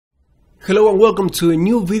Hello and welcome to a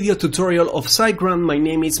new video tutorial of SiteGround. My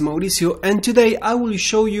name is Mauricio and today I will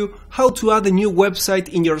show you how to add a new website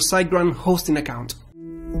in your SiteGround hosting account.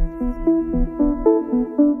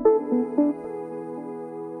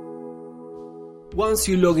 Once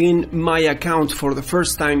you log in My Account for the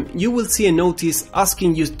first time, you will see a notice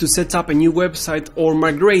asking you to set up a new website or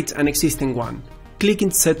migrate an existing one. Click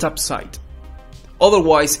in Setup Site.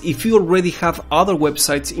 Otherwise, if you already have other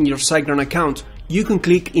websites in your SiteGround account, you can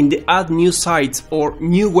click in the Add New Site or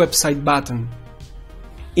New Website button.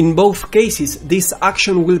 In both cases, this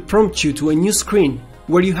action will prompt you to a new screen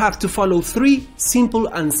where you have to follow 3 simple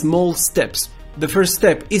and small steps. The first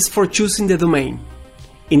step is for choosing the domain.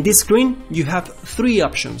 In this screen, you have 3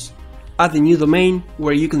 options. Add a new domain,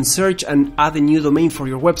 where you can search and add a new domain for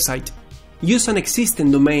your website. Use an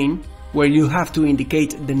existing domain, where you have to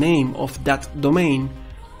indicate the name of that domain.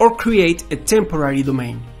 Or create a temporary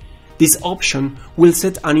domain. This option will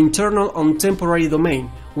set an internal and temporary domain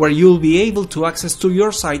where you'll be able to access to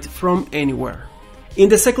your site from anywhere. In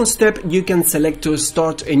the second step, you can select to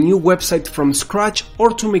start a new website from scratch or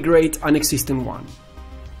to migrate an existing one.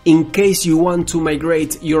 In case you want to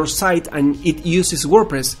migrate your site and it uses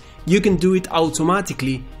WordPress, you can do it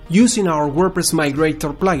automatically using our WordPress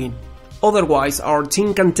Migrator plugin. Otherwise, our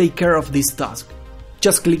team can take care of this task.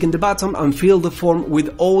 Just click on the button and fill the form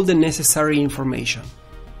with all the necessary information.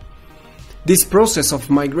 This process of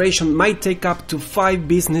migration might take up to 5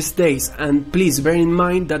 business days, and please bear in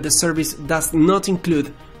mind that the service does not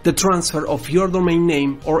include the transfer of your domain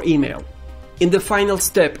name or email. In the final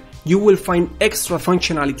step, you will find extra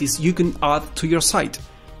functionalities you can add to your site.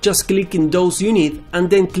 Just click in those you need and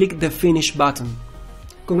then click the Finish button.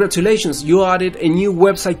 Congratulations, you added a new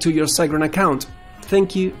website to your SiteGround account.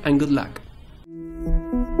 Thank you and good luck.